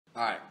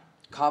Alright,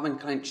 carbon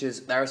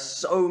clinchers. There are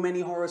so many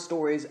horror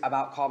stories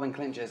about carbon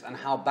clinchers and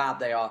how bad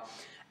they are.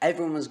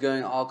 Everyone was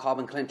going, oh,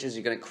 carbon clinchers,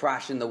 you're going to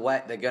crash in the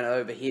wet, they're going to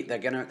overheat, they're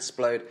going to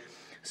explode.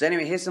 So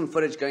anyway, here's some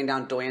footage going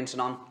down Doi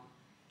Inthanon.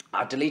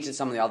 I've deleted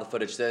some of the other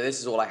footage, so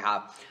this is all I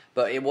have.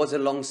 But it was a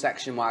long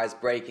section where I was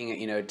braking at,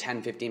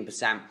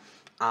 10-15%,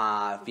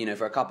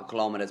 for a couple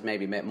kilometers,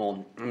 maybe a bit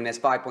more. I mean, there's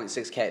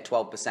 5.6k at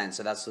 12%,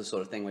 so that's the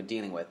sort of thing we're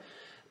dealing with.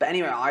 But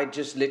anyway, I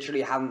just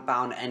literally haven't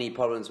found any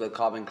problems with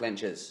carbon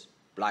clinchers.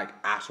 Like,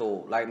 at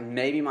all. Like,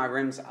 maybe my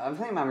rims, I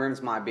think my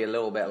rims might be a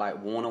little bit,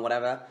 like, worn or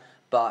whatever,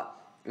 but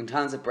in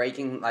terms of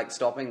braking, like,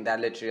 stopping, they're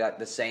literally, like,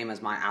 the same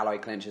as my alloy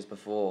clinchers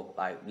before,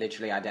 like,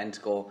 literally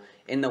identical.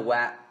 In the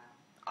wet,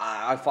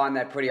 I find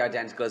they're pretty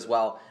identical as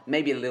well,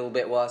 maybe a little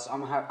bit worse. I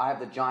have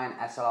the giant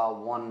SLR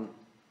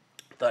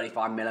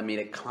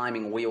 135mm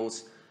climbing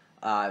wheels.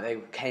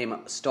 They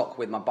came stock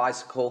with my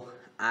bicycle,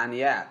 and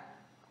yeah,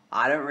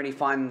 I don't really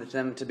find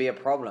them to be a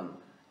problem.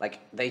 Like,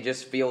 they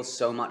just feel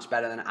so much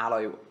better than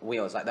alloy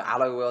wheels. Like, the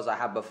alloy wheels I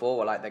had before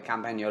were, like, the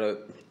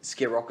Campagnolo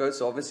Scirocco,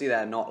 so obviously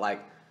they're not,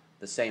 like,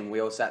 the same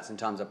wheel sets in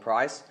terms of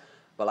price.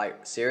 But,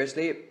 like,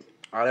 seriously,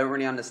 I don't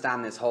really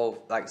understand this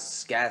whole, like,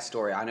 scare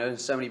story. I know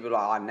so many people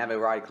are like, I never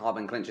ride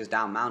carbon clinchers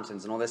down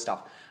mountains and all this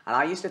stuff. And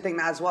I used to think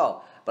that as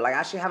well. But, like,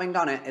 actually having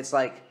done it, it's,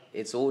 like,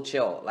 it's all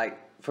chill. Like,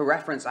 for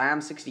reference, I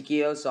am 60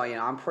 kilos, so,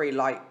 I'm pretty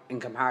light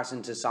in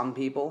comparison to some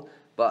people.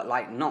 But,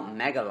 like, not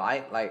mega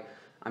light. Like,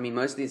 I mean,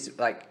 most of these,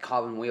 like,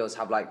 carbon wheels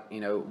have, like,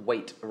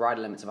 weight rider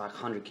limits of, like,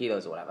 100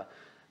 kilos or whatever.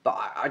 But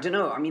I don't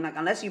know. I mean, like,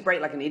 unless you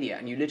brake like an idiot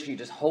and you literally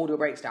just hold your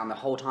brakes down the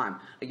whole time,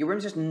 like, your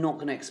rim's just not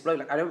going to explode.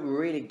 Like, I don't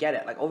really get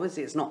it. Like,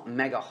 obviously, it's not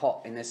mega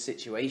hot in this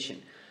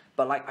situation.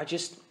 But, like, I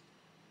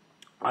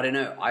don't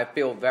know. I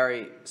feel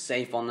very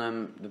safe on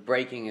them. The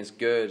braking is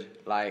good.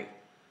 Like,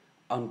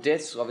 on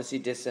discs, obviously,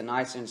 discs are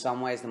nicer in some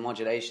ways. The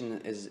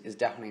modulation is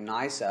definitely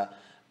nicer.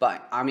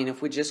 But, I mean,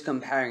 if we're just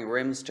comparing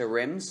rims to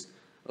rims,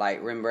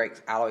 like rim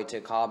brakes alloy to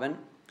carbon,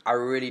 I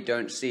really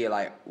don't see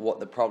like what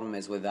the problem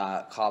is with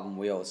carbon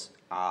wheels.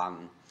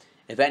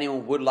 If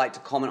anyone would like to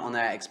comment on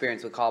their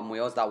experience with carbon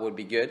wheels, that would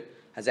be good.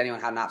 Has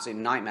anyone had an absolute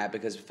nightmare?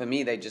 Because for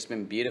me, they've just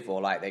been beautiful.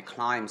 Like, they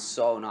climb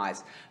so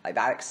nice. Like,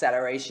 that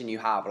acceleration you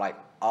have, like,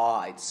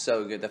 it's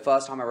so good. The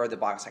first time I rode the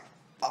bike, I was like,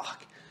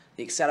 fuck,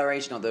 the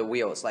acceleration of the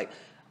wheels. Like,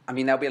 I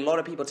mean, there'll be a lot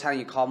of people telling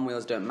you carbon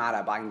wheels don't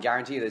matter, but I can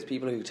guarantee you there's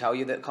people who tell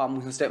you that carbon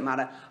wheels don't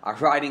matter are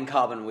riding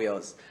carbon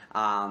wheels.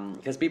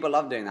 Because people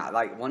love doing that.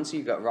 Like, once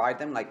you ride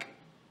them, like,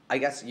 I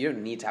guess you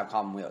don't need to have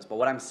carbon wheels. But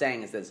what I'm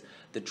saying is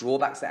the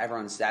drawbacks that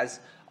everyone says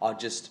are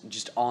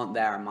just aren't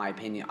there in my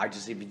opinion. I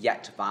just have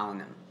yet to find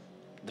them.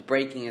 The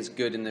braking is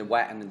good in the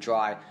wet and the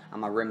dry,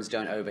 and my rims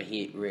don't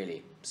overheat,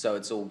 really. So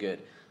it's all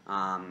good.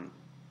 And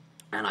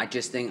I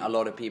just think a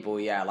lot of people,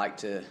 like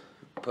to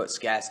put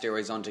scare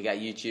stories on to get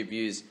YouTube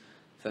views.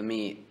 For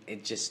me,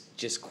 it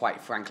just quite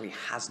frankly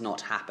has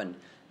not happened.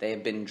 They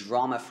have been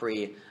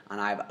drama-free, and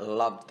I've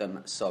loved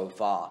them so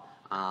far.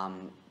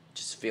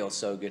 Just feels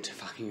so good to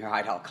fucking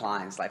ride out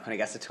clients. Like, when it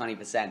gets to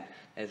 20%,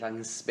 it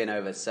fucking spin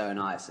over so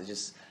nice. It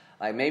just,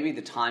 like, maybe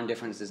the time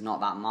difference is not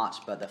that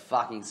much, but the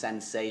fucking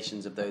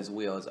sensations of those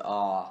wheels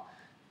are,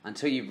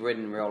 until you've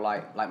ridden real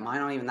light, like, mine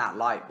aren't even that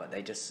light, but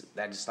they're just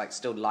like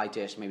still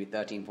lightish, maybe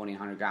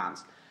 1,300-1,400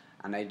 grams,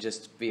 and they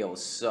just feel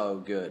so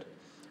good.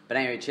 But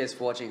anyway, cheers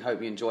for watching.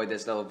 Hope you enjoyed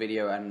this little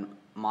video, and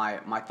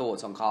my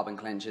thoughts on carbon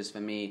clinchers, for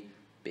me,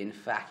 been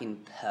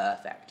fucking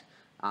perfect.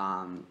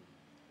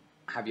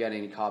 Have you had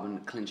any carbon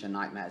clincher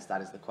nightmares?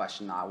 That is the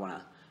question that I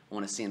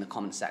wanna see in the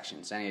comment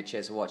section. So anyway,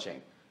 cheers for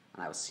watching,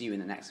 and I will see you in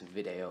the next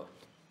video.